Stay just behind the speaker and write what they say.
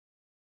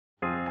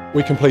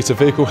We complete a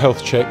vehicle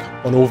health check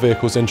on all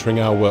vehicles entering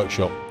our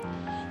workshop.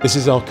 This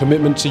is our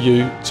commitment to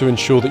you to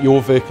ensure that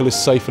your vehicle is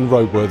safe and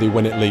roadworthy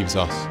when it leaves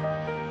us.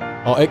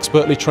 Our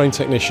expertly trained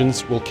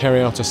technicians will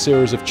carry out a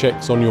series of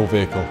checks on your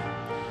vehicle.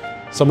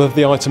 Some of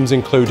the items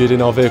included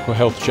in our vehicle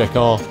health check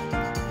are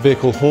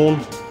vehicle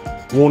horn,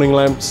 warning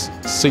lamps,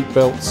 seat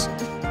belts,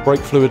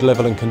 brake fluid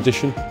level and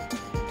condition,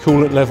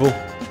 coolant level,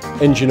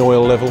 engine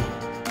oil level,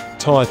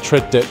 tyre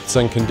tread depths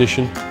and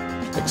condition,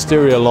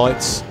 exterior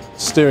lights,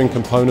 steering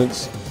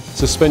components,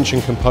 suspension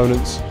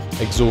components,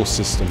 exhaust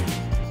system.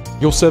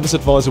 Your service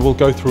advisor will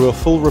go through a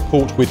full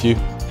report with you,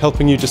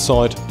 helping you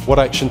decide what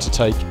action to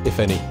take, if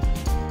any.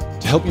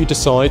 To help you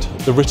decide,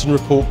 the written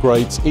report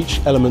grades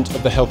each element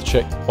of the health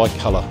check by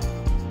colour.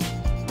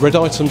 Red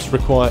items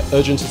require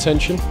urgent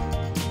attention.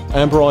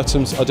 Amber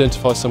items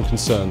identify some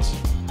concerns.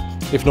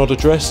 If not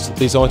addressed,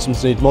 these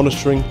items need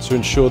monitoring to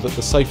ensure that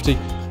the safety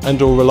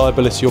and/or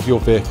reliability of your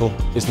vehicle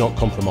is not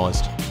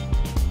compromised.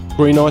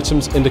 Green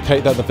items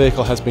indicate that the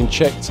vehicle has been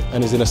checked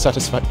and is in a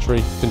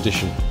satisfactory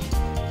condition.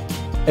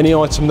 Any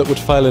item that would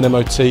fail an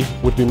MOT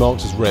would be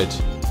marked as red,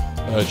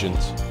 urgent.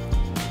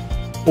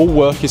 All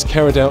work is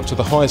carried out to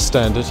the highest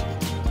standard.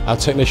 Our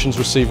technicians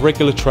receive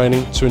regular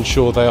training to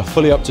ensure they are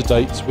fully up to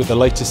date with the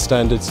latest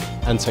standards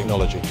and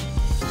technology.